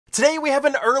Today we have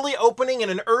an early opening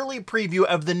and an early preview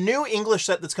of the new English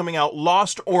set that's coming out,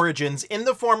 Lost Origins, in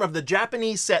the form of the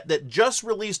Japanese set that just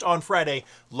released on Friday,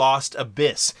 Lost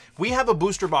Abyss. We have a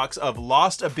booster box of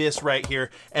Lost Abyss right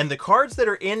here, and the cards that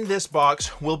are in this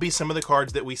box will be some of the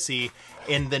cards that we see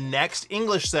in the next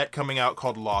English set coming out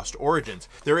called Lost Origins.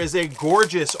 There is a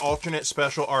gorgeous alternate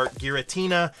special art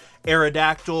Giratina,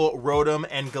 Aerodactyl, Rotom,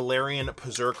 and Galarian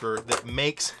Berserker that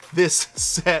makes this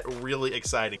set really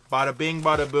exciting. Bada bing,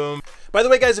 bada boom. By the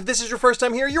way, guys, if this is your first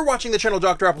time here, you're watching the channel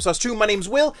Dr. Applesauce 2. My name's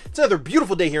Will. It's another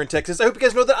beautiful day here in Texas. I hope you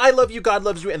guys know that I love you, God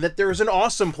loves you, and that there is an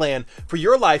awesome plan for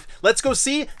your life. Let's go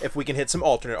see if we can hit some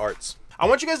alternate arts. I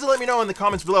want you guys to let me know in the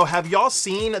comments below, have y'all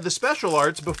seen the special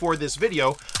arts before this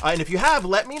video? And if you have,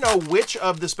 let me know which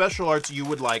of the special arts you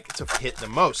would like to hit the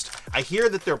most. I hear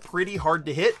that they're pretty hard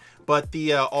to hit, but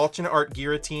the alternate art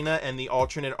Giratina and the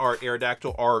alternate art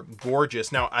Aerodactyl are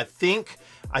gorgeous. Now, I think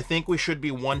we should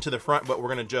be one to the front, but we're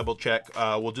gonna double check.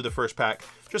 We'll do the first pack,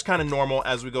 just kind of normal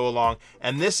as we go along.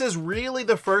 And this is really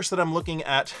the first that I'm looking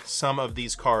at some of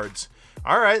these cards.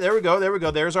 All right, there we go, there we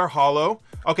go. There's our holo.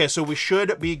 Okay, so we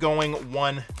should be going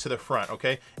one to the front,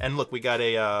 okay? And look, we got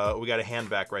a hand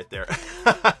back right there.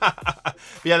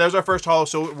 Yeah, there's our first holo.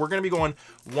 So we're gonna be going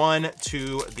one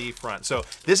to the front. So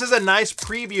this is a nice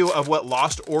preview of what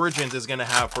Lost Origins is gonna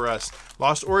have for us.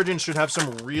 Lost Origins should have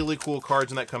some really cool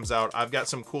cards when that comes out. I've got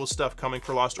some cool stuff coming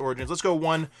for Lost Origins. Let's go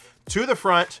one to the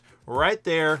front, right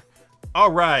there.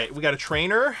 All right, we got a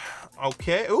trainer.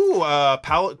 Okay, ooh,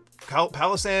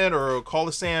 Palisand or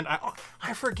Colisand.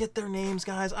 I forget their names,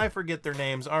 guys. I forget their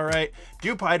names. All right,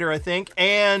 Dewpider, I think.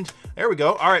 And there we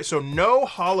go. All right, so no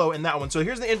holo in that one. So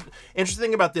here's the interesting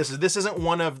thing about this is this isn't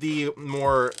one of the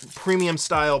more premium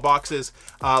style boxes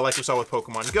like we saw with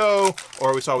Pokemon Go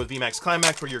or we saw with VMAX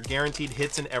Climax where you're guaranteed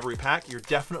hits in every pack. You're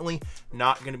definitely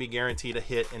not going to be guaranteed a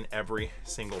hit in every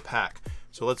single pack.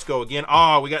 So let's go again.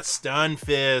 Oh, we got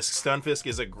Stunfisk. Stunfisk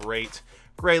is a great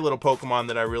little Pokemon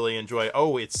that I really enjoy.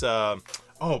 Oh, it's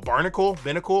Barnacle,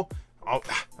 Binnacle, oh,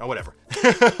 whatever.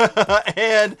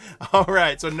 And all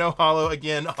right, so no holo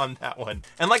again on that one.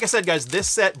 And like I said, guys, this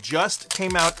set just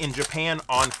came out in Japan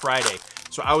on Friday.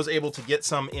 So I was able to get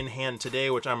some in hand today,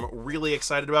 which I'm really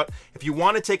excited about. If you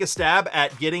want to take a stab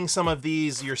at getting some of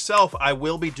these yourself, I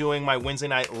will be doing my Wednesday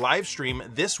night live stream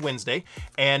this Wednesday,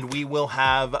 and we will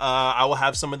have, I will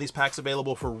have some of these packs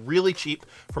available for really cheap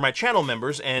for my channel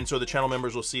members, and so the channel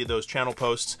members will see those channel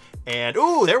posts, and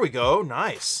ooh, there we go,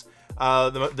 nice.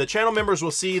 The channel members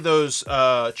will see those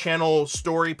channel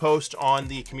story posts on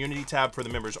the community tab for the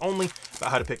members only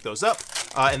about how to pick those up.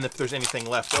 And if there's anything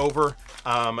left over,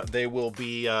 they will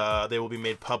be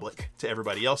made public to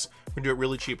everybody else. We're gonna do it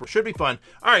really cheap. It should be fun.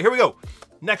 All right, here we go.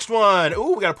 Next one.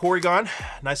 Ooh, we got a Porygon.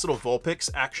 Nice little Vulpix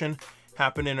action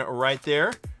happening right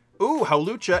there. Ooh,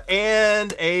 Hawlucha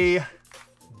and a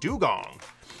Dugong.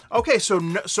 Okay,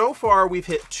 so far we've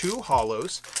hit two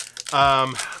holos.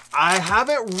 I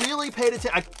haven't really paid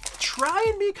attention. I try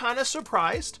and be kind of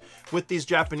surprised with these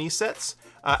Japanese sets,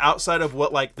 outside of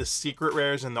what like the secret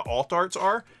rares and the alt arts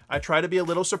are. I try to be a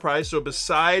little surprised. So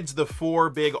besides the four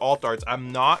big alt arts,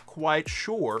 I'm not quite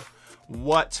sure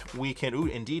what we can, ooh,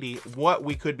 indeedy, what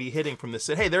we could be hitting from this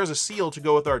set. Hey, there's a seal to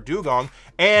go with our Dugong.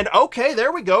 And okay,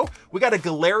 there we go. We got a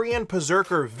Galarian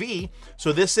Berserker V.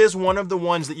 So this is one of the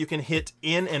ones that you can hit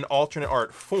in an alternate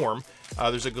art form.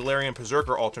 There's a Galarian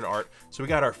Berserker alternate art. So we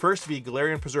got our first V,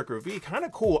 Galarian Berserker V, kind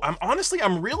of cool.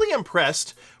 I'm really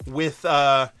impressed with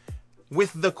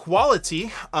the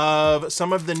quality of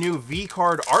some of the new V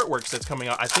card artworks that's coming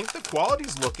out. I think the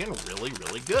quality's looking really,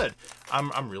 really good.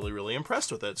 I'm really, really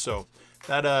impressed with it. So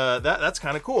that's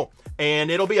kind of cool.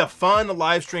 And it'll be a fun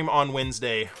live stream on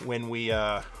Wednesday when we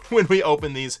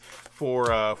open these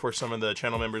for some of the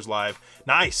channel members live.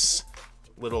 Nice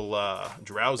little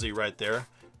Drowsy right there.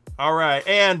 All right,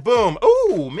 and boom.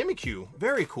 Ooh, Mimikyu,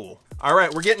 very cool. All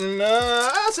right, we're getting,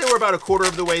 I'd say we're about a quarter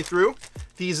of the way through.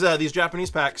 These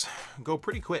Japanese packs go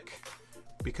pretty quick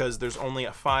because there's only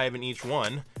a 5 in each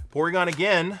one. Porygon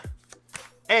again,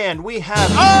 and we have,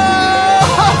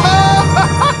 oh!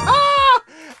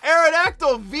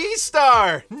 Aerodactyl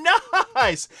V-Star,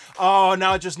 nice. Oh,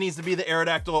 now it just needs to be the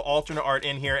Aerodactyl alternate art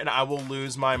in here and I will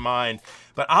lose my mind.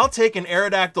 But I'll take an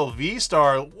Aerodactyl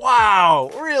V-Star.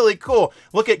 Wow, really cool.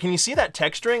 Look at, can you see that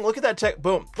texturing? Look at that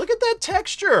boom. Look at that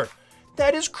texture.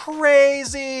 That is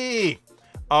crazy.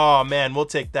 Oh man, we'll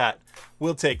take that.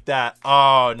 We'll take that.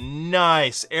 Oh,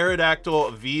 nice.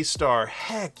 Aerodactyl V-Star.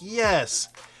 Heck yes.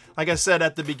 Like I said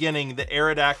at the beginning, the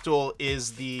Aerodactyl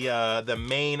is the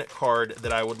main card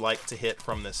that I would like to hit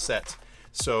from this set.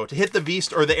 So to hit the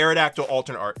V-Star, or the Aerodactyl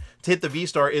alternate art, to hit the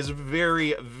V-Star is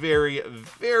very, very,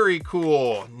 very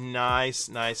cool. Nice,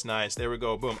 nice, nice. There we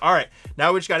go, boom. All right,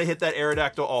 now we just gotta hit that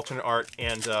Aerodactyl alternate art,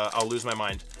 and I'll lose my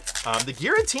mind. The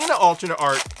Giratina alternate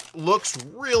art looks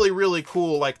really, really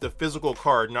cool, like the physical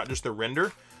card, not just the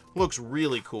render. Looks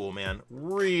really cool, man.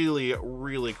 Really,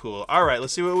 really cool. All right,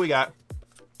 let's see what we got.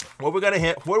 What we gonna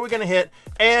hit? What are we gonna hit?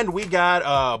 And we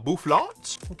got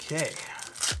Boufflant. Okay,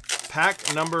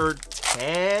 pack number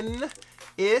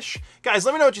 10-ish. Guys,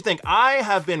 let me know what you think. I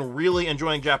have been really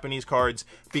enjoying Japanese cards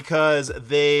because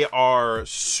they are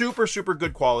super, super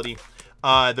good quality.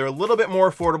 They're a little bit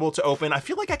more affordable to open. I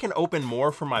feel like I can open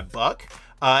more for my buck.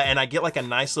 And I get like a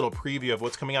nice little preview of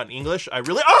what's coming out in English. I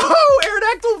really, oh,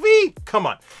 Aerodactyl V! Come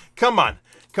on, come on,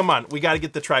 come on. We gotta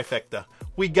get the trifecta.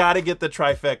 We gotta get the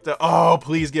trifecta. Oh,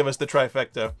 please give us the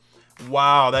trifecta.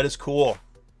 Wow, that is cool.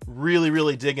 Really,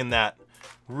 really digging that.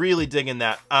 Really digging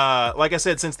that. Like I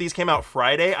said, since these came out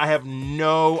Friday, I have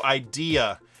no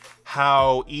idea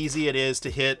how easy it is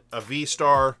to hit a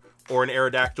V-Star or an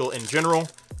Aerodactyl in general.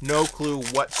 No clue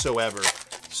whatsoever.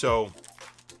 So,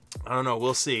 I don't know.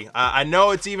 We'll see. I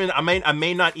know it's even. I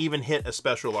may not even hit a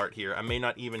special art here. I may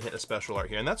not even hit a special art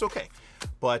here, and that's okay.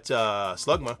 But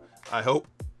Slugma, I hope.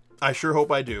 I sure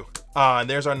hope I do. And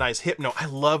there's our nice Hypno. I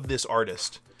love this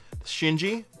artist,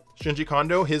 Shinji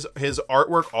Kondo. His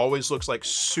artwork always looks like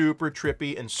super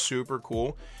trippy and super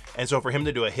cool. And so for him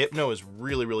to do a Hypno is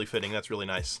really, really fitting. That's really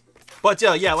nice. But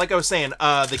yeah, like I was saying,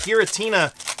 the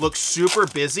Giratina looks super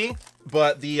busy.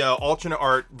 But the alternate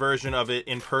art version of it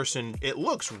in person, it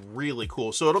looks really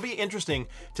cool. So it'll be interesting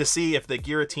to see if the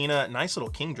Giratina, nice little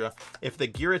Kingdra, if the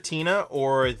Giratina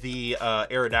or the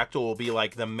Aerodactyl will be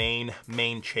like the main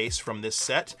chase from this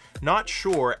set. Not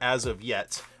sure as of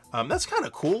yet. That's kind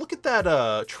of cool. Look at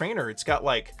that trainer. It's got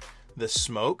like the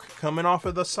smoke coming off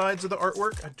of the sides of the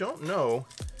artwork. I don't know,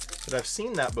 but I've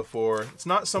seen that before. It's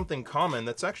not something common.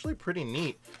 That's actually pretty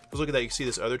neat. Just look at that. You see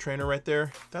this other trainer right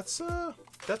there? That's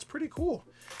pretty cool.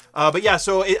 But yeah,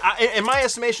 so in my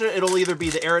estimation, it'll either be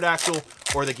the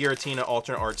Aerodactyl or the Giratina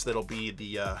alternate arts that'll be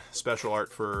the special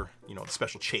art for, you know, the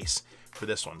special chase for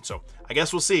this one. So I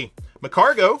guess we'll see.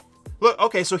 Macargo, look,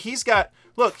 okay, so he's got,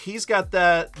 look, he's got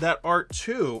that art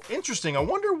too. Interesting. I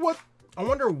wonder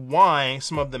why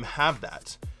some of them have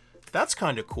that. That's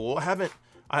kind of cool.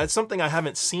 It's something I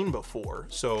haven't seen before,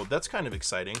 so that's kind of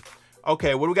exciting.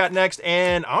 Okay, what do we got next?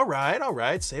 And all right,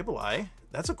 Sableye.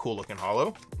 That's a cool looking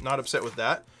holo. Not upset with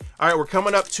that. All right, we're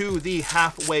coming up to the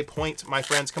halfway point, my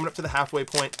friends. Coming up to the halfway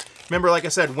point. Remember, like I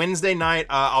said, Wednesday night,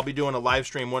 I'll be doing a live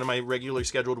stream, one of my regularly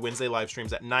scheduled Wednesday live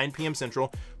streams at 9 p.m.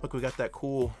 Central. Look, we got that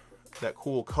cool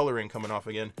coloring coming off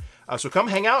again. So come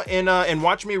hang out and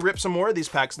watch me rip some more of these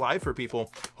packs live for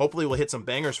people. Hopefully we'll hit some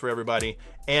bangers for everybody.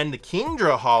 And the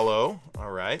Kingdra holo.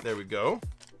 All right, there we go.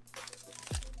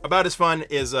 About as fun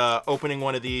as opening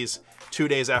one of these 2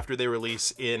 days after they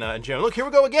release in January. Look, here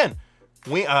we go again.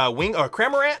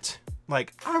 Cramorant.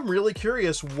 Like, I'm really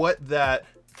curious what that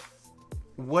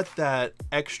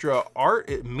extra art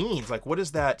it means. Like, what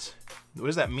does that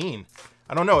mean?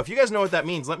 I don't know. If you guys know what that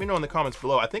means, let me know in the comments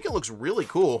below. I think it looks really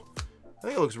cool.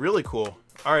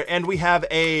 All right, and we have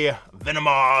a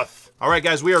Venomoth. All right,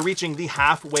 guys, we are reaching the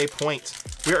halfway point.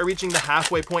 We are reaching the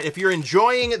halfway point. If you're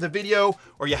enjoying the video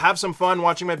or you have some fun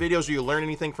watching my videos or you learn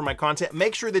anything from my content,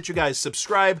 make sure that you guys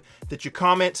subscribe, that you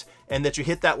comment, and that you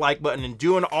hit that like button. And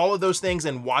doing all of those things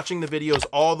and watching the videos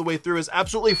all the way through is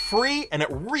absolutely free, and it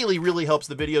really, really helps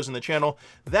the videos in the channel.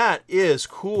 That is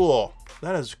cool.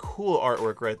 That is cool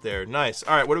artwork right there. Nice.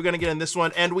 All right, what are we gonna get in this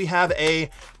one? And we have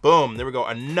a, boom, there we go,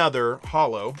 another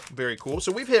holo. Very cool.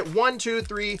 So we've hit 1, 2,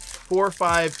 3, 4,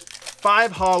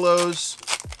 5 holos,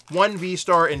 1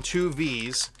 V-Star and 2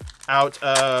 Vs out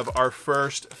of our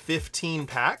first 15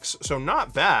 packs. So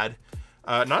not bad.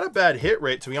 Not a bad hit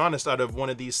rate, to be honest, out of one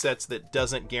of these sets that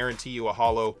doesn't guarantee you a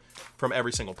holo from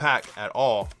every single pack at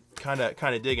all. Kind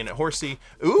of digging it. Horsey.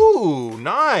 Ooh,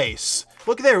 nice.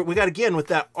 Look there. We got again with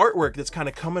that artwork that's kind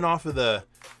of coming out of the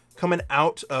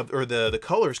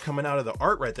colors coming out of the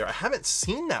art right there. I haven't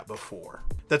seen that before.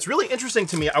 That's really interesting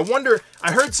to me. I wonder,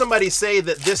 I heard somebody say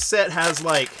that this set has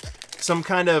like some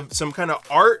kind of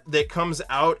art that comes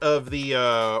out of the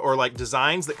or like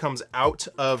designs that comes out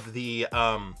of the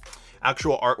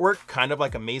actual artwork, kind of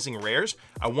like Amazing Rares.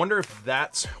 I wonder if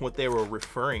that's what they were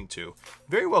referring to.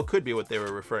 Very well could be what they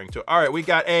were referring to. All right, we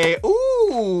got a,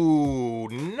 ooh,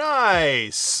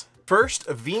 nice. First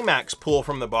VMAX pull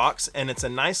from the box, and it's a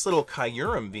nice little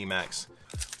Kyurem VMAX.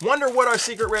 Wonder what our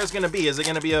secret rare is gonna be. Is it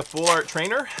gonna be a full art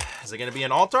trainer? Is it gonna be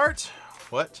an alt art?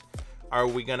 What are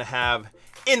we gonna have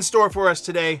in store for us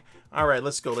today? All right,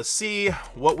 let's go. Let's see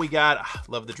what we got. Ah,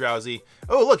 love the Drowsy.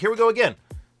 Oh, look, here we go again.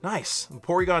 Nice.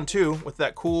 Porygon 2 with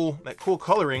that cool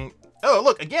coloring. Oh,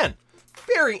 look, again.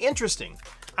 Very interesting.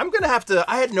 I'm gonna have to,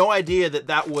 I had no idea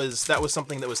that was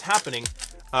something that was happening.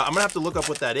 I'm gonna have to look up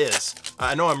what that is.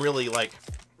 I know I'm really like,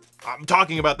 I'm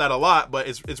talking about that a lot, but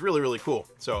it's really, really cool.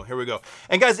 So here we go.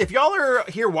 And guys, if y'all are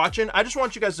here watching, I just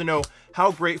want you guys to know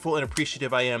how grateful and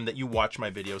appreciative I am that you watch my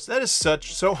videos. That is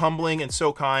so humbling and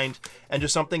so kind, and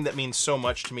just something that means so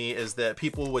much to me is that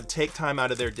people would take time out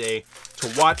of their day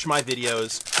to watch my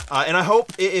videos. And I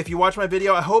hope if you watch my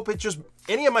video, I hope it just,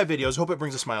 any of my videos, hope it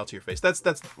brings a smile to your face.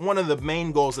 That's one of the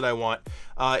main goals that I want,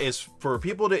 is for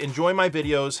people to enjoy my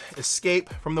videos, escape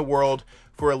from the world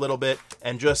for a little bit,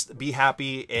 and just be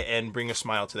happy and bring a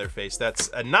smile to their face. That's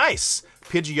a nice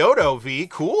Pidgeotto V,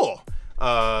 cool.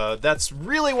 That's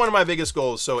really one of my biggest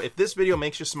goals. So if this video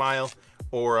makes you smile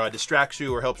or distracts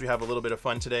you or helps you have a little bit of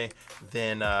fun today,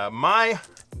 then my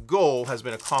goal has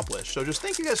been accomplished. So just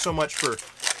thank you guys so much for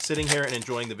sitting here and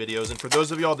enjoying the videos. And for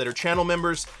those of y'all that are channel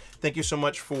members, thank you so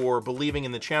much for believing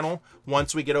in the channel.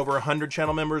 Once we get over 100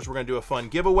 channel members, we're gonna do a fun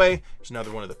giveaway. There's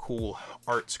another one of the cool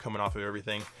arts coming off of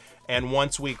everything. And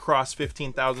once we cross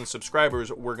 15,000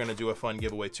 subscribers, we're gonna do a fun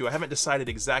giveaway too. I haven't decided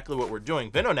exactly what we're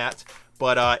doing, Venonat,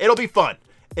 but it'll be fun.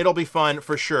 It'll be fun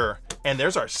for sure. And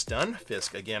there's our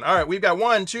Stunfisk again. All right, we've got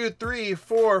 1, 2, 3,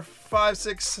 4, 5,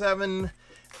 6, 7,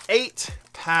 8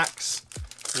 packs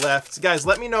left. Guys,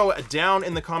 let me know down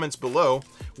in the comments below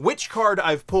which card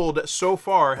I've pulled so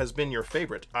far has been your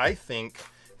favorite. I think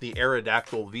the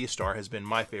Aerodactyl V-Star has been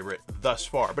my favorite thus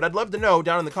far, but I'd love to know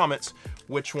down in the comments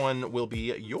which one will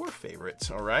be your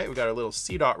favorite. All right, we got a little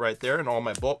C-Dot right there and all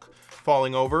my bulk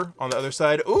falling over on the other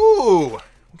side. Ooh,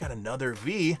 we got another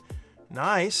V.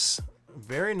 Nice,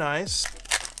 very nice.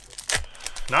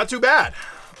 Not too bad.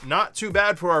 Not too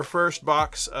bad for our first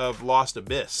box of Lost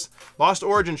Abyss. Lost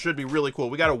Origin should be really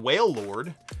cool. We got a Whale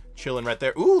Lord chilling right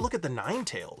there. Ooh, look at the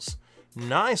Ninetales.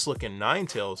 Nice looking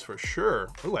Ninetales for sure.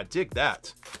 Ooh, I dig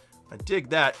that. I dig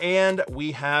that. And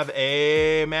we have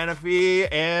a Manaphy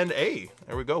and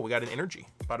there we go. We got an Energy.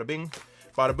 Bada bing,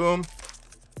 bada boom.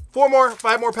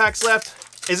 5 more packs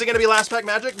left. Is it gonna be last pack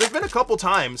magic? There's been a couple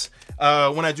times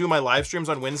when I do my live streams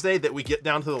on Wednesday that we get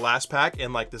down to the last pack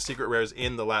and like the secret rares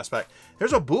in the last pack.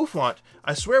 There's a Bouffant.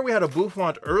 I swear we had a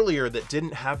Bouffant earlier that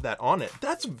didn't have that on it.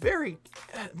 That's very,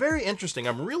 very interesting.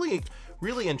 I'm really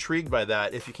intrigued by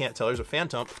that. If you can't tell, there's a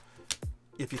Phantump.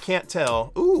 If you can't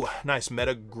tell, ooh, nice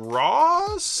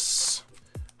Metagross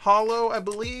Hollow, I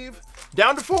believe.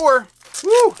 Down to 4.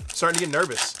 Woo! Starting to get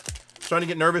nervous. Starting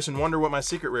to get nervous and wonder what my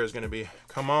secret rare is going to be.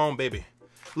 Come on, baby.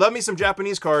 Love me some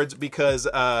Japanese cards because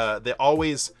they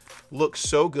always look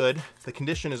so good. The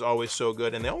condition is always so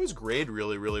good, and they always grade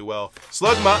really, really well.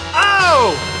 Slugma.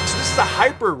 Oh! So this is a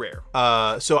hyper rare.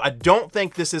 So I don't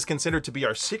think this is considered to be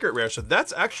our secret rare, so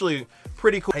that's actually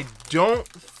pretty cool. I don't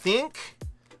think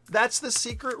that's the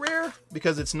secret rare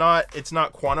because it's not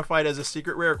quantified as a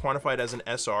secret rare, quantified as an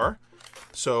SR.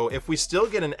 So if we still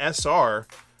get an SR,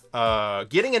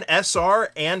 getting an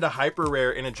SR and a hyper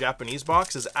rare in a Japanese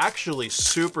box is actually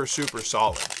super, super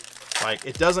solid. Like,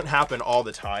 it doesn't happen all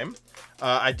the time.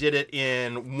 I did it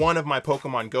in one of my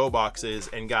Pokemon Go boxes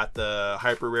and got the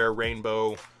hyper rare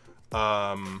rainbow,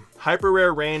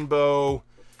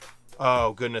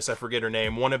 oh goodness, I forget her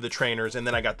name, one of the trainers, and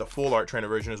then I got the full art trainer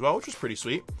version as well, which was pretty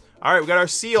sweet. All right, we got our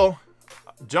Seal,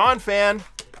 John Fan,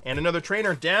 and another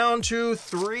trainer. Down to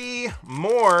 3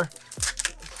 more.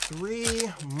 3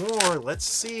 more. Let's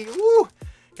see. Woo!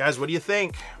 Guys, what do you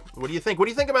think? What do you think? What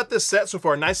do you think about this set so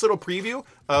far? Nice little preview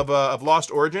of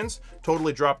Lost Origins.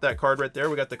 Totally dropped that card right there.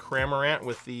 We got the Cramorant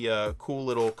with the cool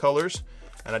little colors.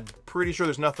 And I'm pretty sure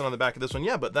there's nothing on the back of this one.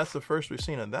 Yeah, but that's the first we've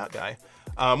seen of that guy.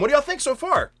 What do y'all think so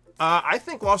far? I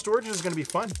think Lost Origins is going to be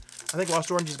fun. I think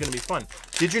Lost Origins is going to be fun.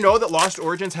 Did you know that Lost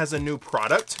Origins has a new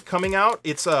product coming out?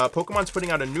 It's Pokemon's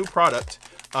putting out a new product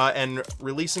and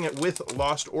releasing it with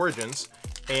Lost Origins.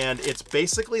 And it's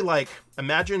basically like,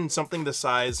 imagine something the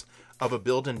size of a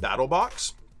build-in battle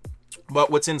box,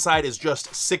 but what's inside is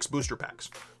just 6 booster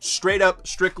packs. Straight up,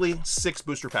 strictly 6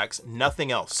 booster packs,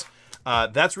 nothing else.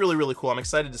 That's really, really cool. I'm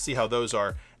excited to see how those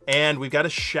are. And we've got a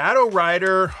Shadow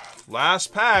Rider,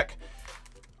 last pack.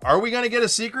 Are we gonna get a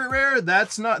secret rare?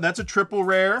 That's a triple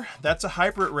rare. That's a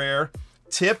hyper rare.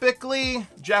 Typically,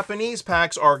 Japanese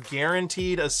packs are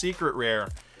guaranteed a secret rare.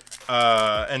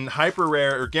 And hyper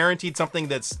rare, or guaranteed something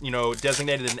that's, you know,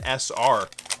 designated an SR.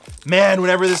 Man,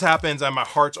 whenever this happens, my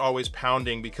heart's always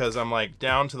pounding because I'm like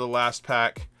down to the last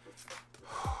pack.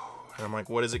 And I'm like,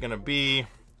 what is it gonna be?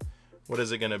 What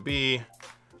is it gonna be?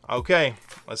 Okay,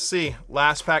 Let's see.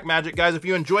 Last pack magic. Guys, if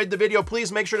you enjoyed the video,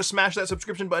 please make sure to smash that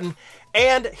subscription button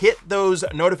and hit those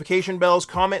notification bells.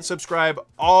 Comment, subscribe,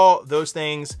 all those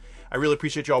things. I really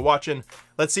appreciate y'all watching.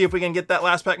 Let's see if we can get that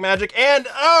last pack magic. And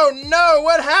oh no,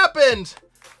 what happened?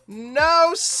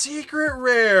 No secret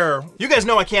rare. You guys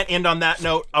know I can't end on that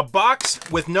note. A box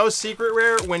with no secret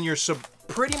rare when you're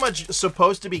pretty much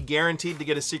supposed to be guaranteed to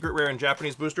get a secret rare in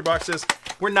Japanese booster boxes.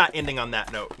 We're not ending on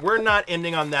that note. We're not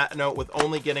ending on that note with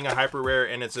only getting a hyper rare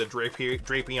and it's a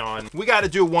Drapion. We got to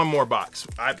do one more box.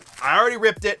 I already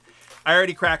ripped it. I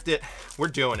already cracked it. We're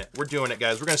doing it. We're doing it,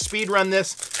 guys. We're going to speed run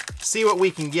this, see what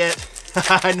we can get.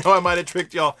 I know I might have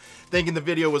tricked y'all thinking the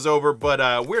video was over,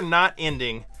 but we're not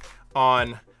ending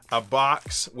on a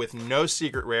box with no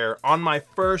secret rare on my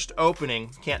first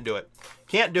opening. Can't do it.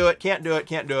 Can't do it, can't do it,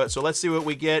 can't do it. So let's see what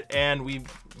we get, and we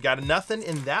got nothing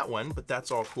in that one, but that's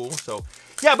all cool. So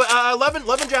yeah, but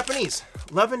 11 Japanese.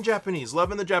 11 Japanese,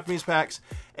 loving the Japanese packs.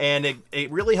 And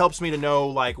it really helps me to know,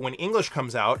 like, when English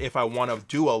comes out, if I want to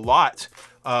do a lot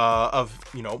of,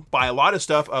 you know, buy a lot of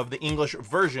stuff of the English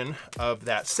version of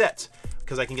that set,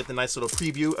 because I can get the nice little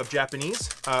preview of Japanese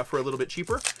for a little bit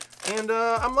cheaper. And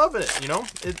I'm loving it, you know,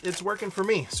 it's working for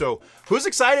me. So who's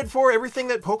excited for everything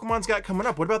that Pokemon's got coming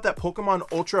up? What about that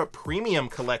Pokemon Ultra Premium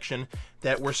collection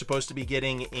that we're supposed to be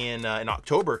getting in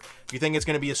October? Do you think it's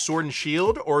going to be a Sword and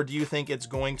Shield, or do you think it's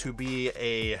going to be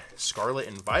a Scarlet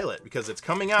and Violet? Because it's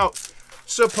coming out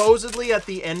supposedly at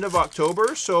the end of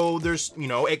October. So there's, you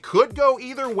know, it could go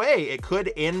either way. It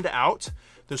could end out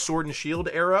the Sword and Shield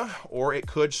era, or it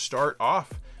could start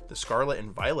off the Scarlet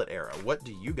and Violet era. What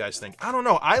do you guys think? I don't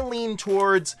know. I lean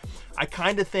towards, I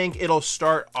kind of think it'll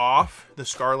start off the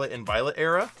Scarlet and Violet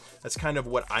era. That's kind of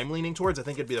what I'm leaning towards. I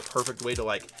think it'd be the perfect way to,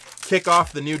 like, kick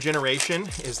off the new generation,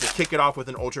 is to kick it off with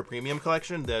an Ultra Premium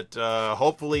collection that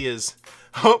hopefully is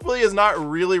not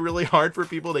really hard for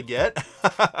people to get.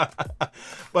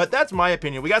 But that's my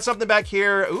opinion. We got something back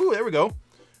here. Ooh, there we go.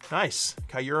 Nice.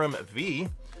 Kyurem V.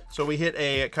 So we hit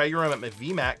a Kyurem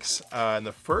VMAX in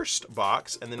the first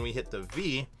box, and then we hit the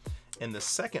V in the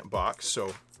second box.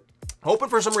 So hoping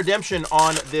for some redemption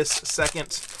on this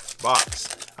second box.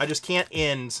 I just can't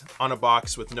end on a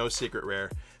box with no secret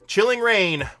rare. Chilling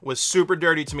Rain was super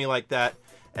dirty to me like that.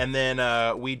 And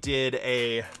then we did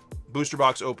a booster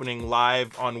box opening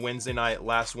live on Wednesday night,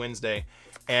 last Wednesday.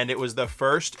 And it was the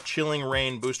first Chilling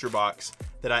Rain booster box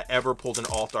that I ever pulled an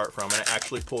alt art from, and I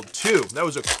actually pulled two. That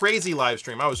was a crazy live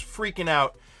stream. I was freaking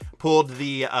out. Pulled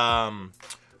the,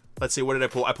 let's see, what did I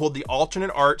pull? I pulled the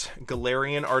alternate art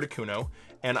Galarian Articuno,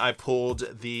 and I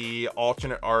pulled the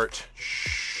alternate art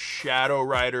Shadow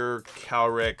Rider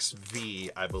Calyrex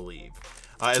V, I believe,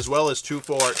 as well as two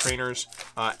full art trainers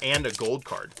and a gold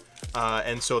card.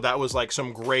 And so that was like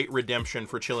some great redemption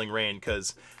for Chilling Rain,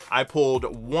 because I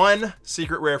pulled one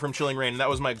secret rare from Chilling Rain, and that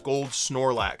was my gold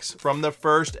Snorlax from the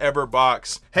first ever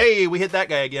box. Hey, we hit that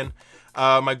guy again.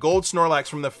 My gold Snorlax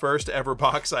from the first ever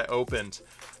box I opened.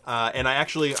 And I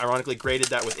actually, ironically, graded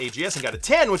that with AGS and got a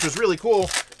 10, which was really cool.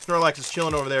 Snorlax is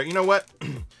chilling over there. You know what?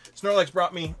 Snorlax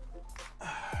brought me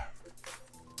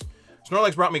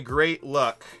great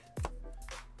luck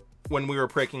when we were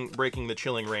breaking the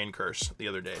Chilling Rain curse the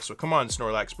other day. So come on,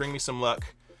 Snorlax, bring me some luck.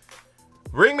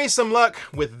 Bring me some luck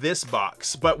with this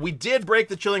box. But we did break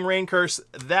the Chilling Rain curse.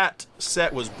 That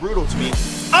set was brutal to me.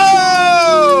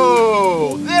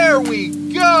 Oh, there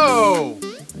we go.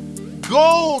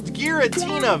 Gold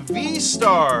Giratina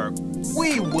V-Star.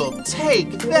 We will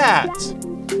take that.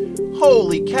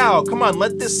 Holy cow. Come on,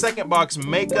 let this second box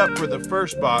make up for the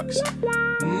first box.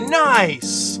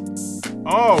 Nice.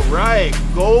 All right,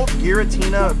 Gold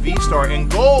Giratina V-Star.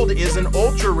 And gold is an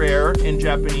ultra rare in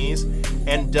Japanese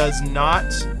and does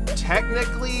not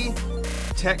technically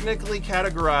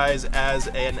categorize as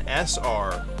an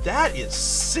SR. That is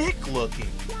sick looking.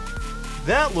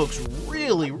 That looks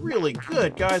really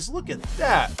good, guys. Look at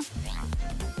that.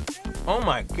 Oh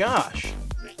my gosh.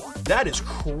 That is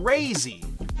crazy.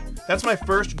 That's my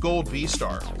first gold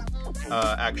V-Star,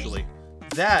 actually.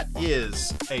 That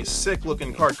is a sick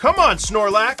looking card. Come on,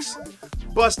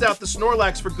 Snorlax. Bust out the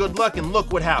Snorlax for good luck, and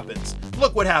look what happens.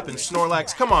 Look what happens,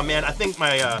 Snorlax. Come on, man. I think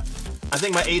my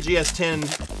AGS 10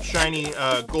 shiny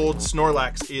gold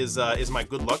Snorlax is my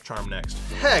good luck charm next.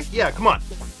 Heck yeah, come on.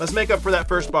 Let's make up for that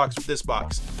first box with this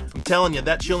box. I'm telling you,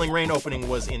 that Chilling Rain opening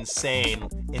was insane.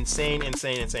 Insane.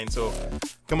 So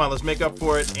come on, let's make up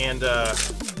for it and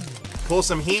pull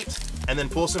some heat, and then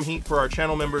pull some heat for our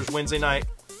channel members Wednesday night.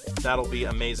 That'll be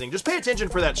amazing. Just pay attention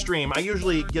for that stream. I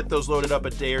usually get those loaded up a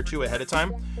day or two ahead of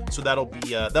time, so that'll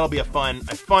be a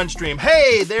fun stream.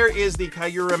 Hey, there is the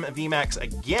Kyurem VMAX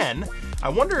again. I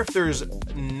wonder if there's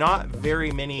not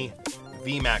very many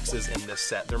VMAXs in this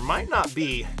set. There might not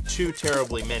be too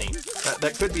terribly many.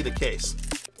 That could be the case.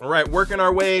 All right, working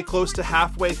our way close to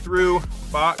halfway through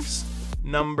box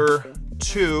number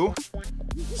 2.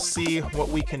 See what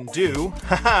we can do.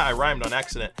 Haha, I rhymed on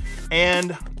accident.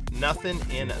 And nothing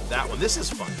in that one. This is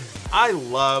fun. I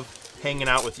love hanging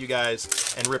out with you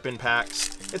guys and ripping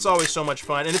packs. It's always so much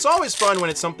fun. And it's always fun when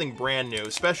it's something brand new,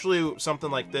 especially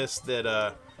something like this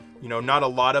that, you know, not a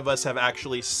lot of us have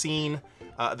actually seen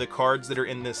the cards that are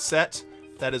in this set.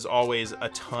 That is always a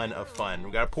ton of fun.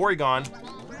 We got a Porygon.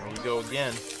 There we go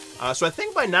again. So I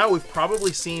think by now we've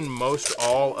probably seen most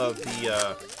all of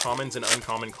the commons and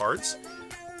uncommon cards.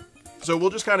 So we'll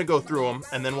just kind of go through them,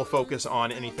 and then we'll focus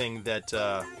on anything that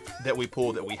that we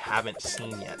pull that we haven't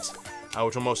seen yet,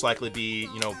 which will most likely be,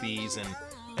 you know, V's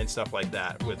and stuff like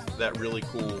that, with that really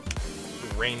cool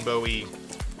rainbowy,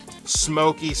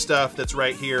 smoky stuff that's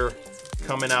right here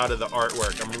coming out of the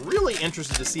artwork. I'm really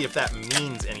interested to see if that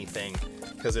means anything,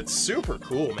 because it's super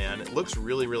cool, man. It looks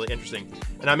really, really interesting.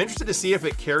 And I'm interested to see if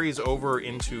it carries over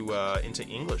into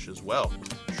English as well.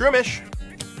 Shroomish.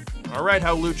 All right,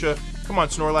 Howlucha. Come on,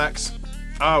 Snorlax.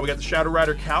 We got the Shadow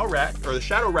Rider Calrac, or the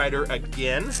Shadow Rider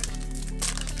again.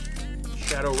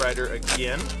 Shadow Rider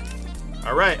again.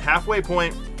 All right, halfway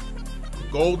point.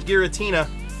 Gold Giratina.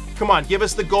 Come on, give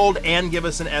us the gold and give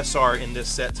us an SR in this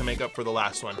set to make up for the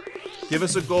last one. Give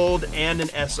us a gold and an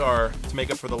SR to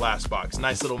make up for the last box.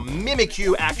 Nice little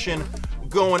Mimikyu action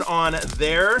going on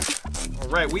there. All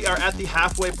right, we are at the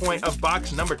halfway point of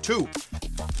box number 2.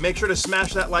 Make sure to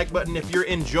smash that like button if you're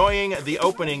enjoying the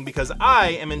opening, because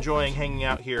I am enjoying hanging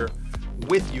out here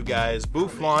with you guys.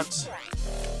 Boufflant,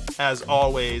 as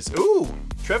always. Ooh,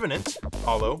 Trevenant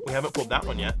Holo. We haven't pulled that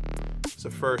one yet. It's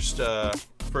the first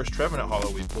Trevenant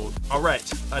Holo we've pulled. All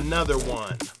right, another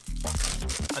one.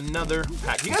 Another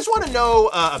pack. You guys want to know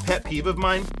a pet peeve of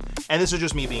mine? And this is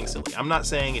just me being silly. I'm not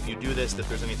saying if you do this that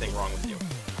there's anything wrong with you.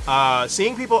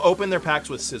 Seeing people open their packs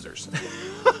with scissors.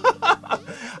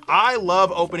 I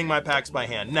love opening my packs by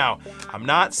hand. Now, I'm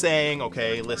not saying,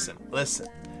 okay, listen.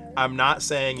 I'm not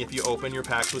saying if you open your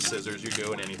packs with scissors, you're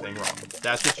doing anything wrong. If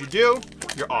that's what you do,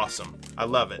 you're awesome. I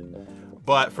love it.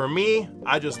 But for me,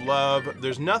 I just love,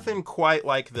 there's nothing quite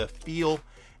like the feel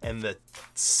and the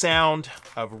sound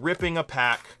of ripping a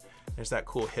pack. There's that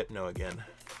cool Hypno again.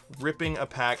 Ripping a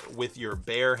pack with your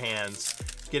bare hands,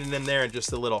 getting in there and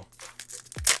just a little,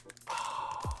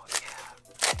 oh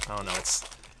yeah. I don't know, it's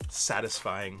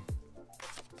satisfying.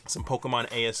 Some Pokemon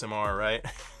ASMR, right?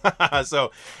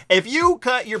 So if you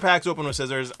cut your packs open with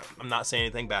scissors, I'm not saying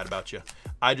anything bad about you.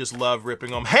 I just love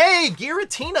ripping them. Hey,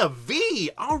 Giratina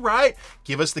V. All right,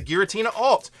 give us the Giratina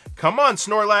alt. Come on,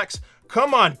 Snorlax.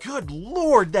 Come on. Good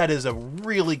Lord, that is a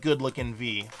really good looking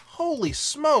V. Holy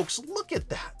smokes, look at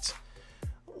that.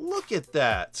 Look at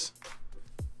that.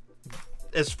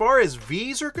 As far as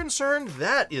V's are concerned,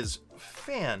 that is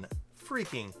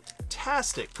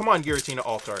fan-freaking-tastic. Come on, Giratina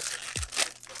alt art.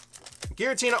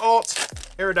 Giratina alt,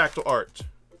 Aerodactyl art.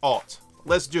 Alt.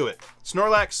 Let's do it.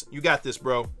 Snorlax, you got this,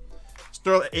 bro.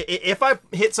 If I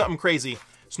hit something crazy,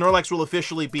 Snorlax will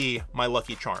officially be my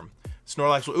lucky charm.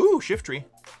 Snorlax will, ooh, Shiftry.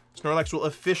 Snorlax will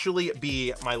officially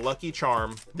be my lucky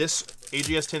charm. This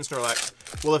AGS 10 Snorlax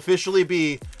will officially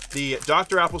be the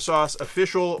Dr. Applesauce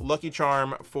official lucky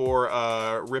charm for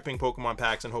ripping Pokemon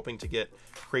packs and hoping to get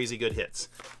crazy good hits.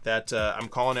 That I'm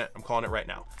calling it right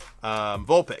now.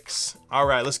 Vulpix. All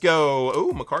right, let's go.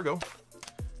 Ooh, Macargo.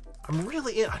 I'm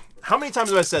really in. How many times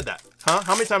have I said that? Huh?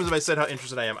 How many times have I said how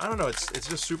interested I am? I don't know. It's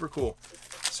just super cool.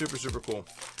 Super, super cool.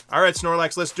 All right,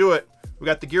 Snorlax, let's do it. We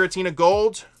got the Giratina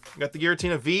Gold. We got the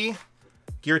Giratina V.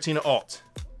 Giratina Alt.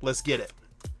 Let's get it.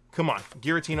 Come on.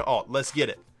 Giratina Alt. Let's get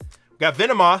it. We got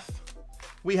Venomoth.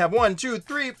 We have 1, 2,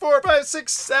 3, 4, 5,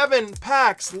 6, 7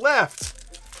 packs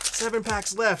left. 7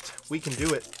 packs left. We can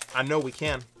do it. I know we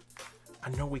can. I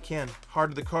know we can.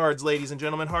 Heart of the cards, ladies and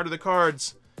gentlemen. Heart of the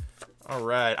cards. All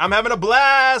right. I'm having a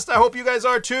blast. I hope you guys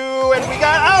are too. And we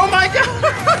got, oh my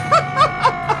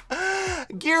God.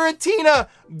 Giratina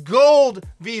Gold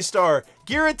V-Star.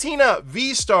 Giratina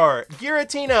V-Star.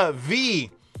 Giratina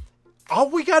V. All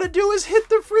we got to do is hit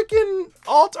the freaking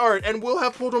alt art and we'll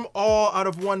have pulled them all out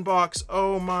of one box.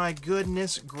 Oh my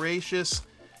goodness gracious.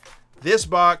 This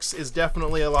box is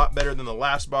definitely a lot better than the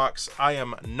last box. I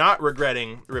am not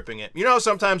regretting ripping it. You know,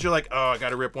 sometimes you're like, oh, I got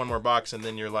to rip one more box. And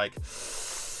then you're like,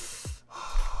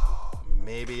 oh,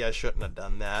 maybe I shouldn't have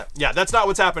done that. Yeah, that's not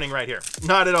what's happening right here.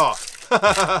 Not at all.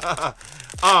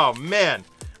 Oh, man.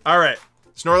 All right.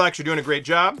 Snorlax, you're doing a great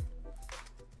job.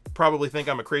 Probably think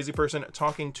I'm a crazy person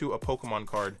talking to a Pokemon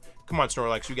card. Come on,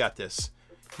 Snorlax, you got this.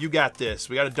 You got this.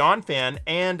 We got a Donphan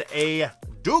and a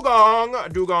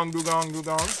Dugong. Dugong.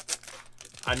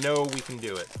 I know we can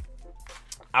do it.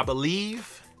 I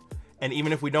believe, and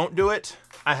even if we don't do it,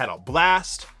 I had a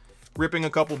blast ripping a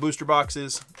couple booster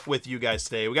boxes with you guys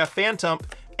today. We got Phantom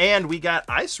and we got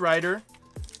Ice Rider.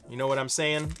 You know what I'm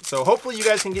saying? So hopefully you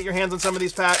guys can get your hands on some of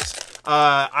these packs.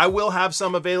 I will have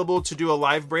some available to do a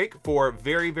live break for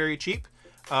very, very cheap.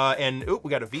 And we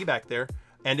got a V back there.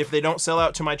 And if they don't sell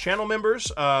out to my channel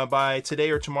members by today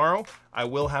or tomorrow, I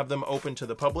will have them open to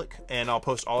the public, and I'll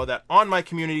post all of that on my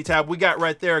community tab. We got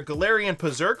right there Galarian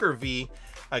Berserker V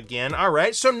again. All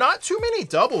right, so not too many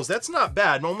doubles. That's not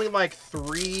bad. Only like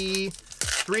three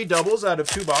doubles out of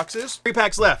 2 boxes. 3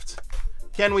 packs left.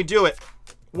 Can we do it?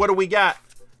 What do we got?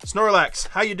 Snorlax,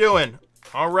 how you doing?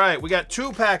 All right, we got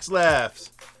 2 packs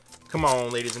left. Come on,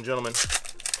 ladies and gentlemen.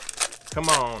 Come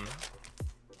on.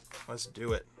 Let's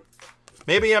do it.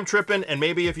 Maybe I'm tripping, and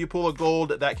maybe if you pull a gold,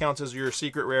 that counts as your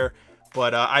secret rare.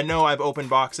 But I know I've opened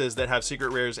boxes that have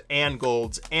secret rares and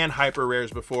golds and hyper rares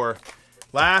before.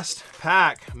 Last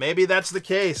pack. Maybe that's the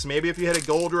case. Maybe if you had a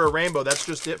gold or a rainbow, that's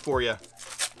just it for you.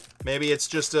 Maybe it's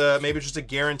just a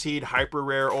guaranteed hyper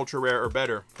rare, ultra rare, or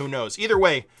better. Who knows? Either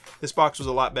way, this box was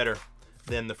a lot better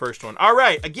than the first one. All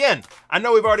right, again, I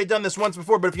know we've already done this once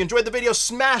before, but if you enjoyed the video,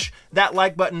 smash that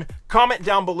like button, comment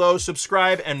down below,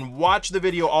 subscribe, and watch the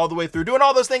video all the way through. Doing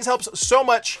all those things helps so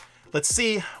much. Let's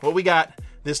see what we got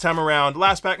this time around.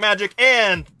 Last pack magic,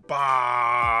 and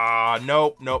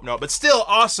nope. But still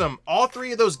awesome. All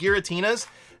 3 of those Giratinas,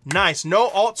 nice. No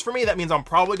alts for me. That means I'm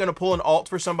probably going to pull an alt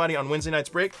for somebody on Wednesday night's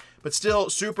break, but still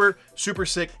super, super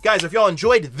sick. Guys, if y'all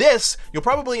enjoyed this, you'll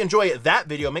probably enjoy that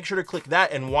video. Make sure to click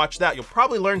that and watch that. You'll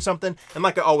probably learn something. And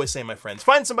like I always say, my friends,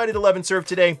 find somebody to love and serve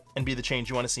today and be the change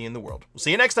you want to see in the world. We'll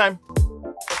see you next time.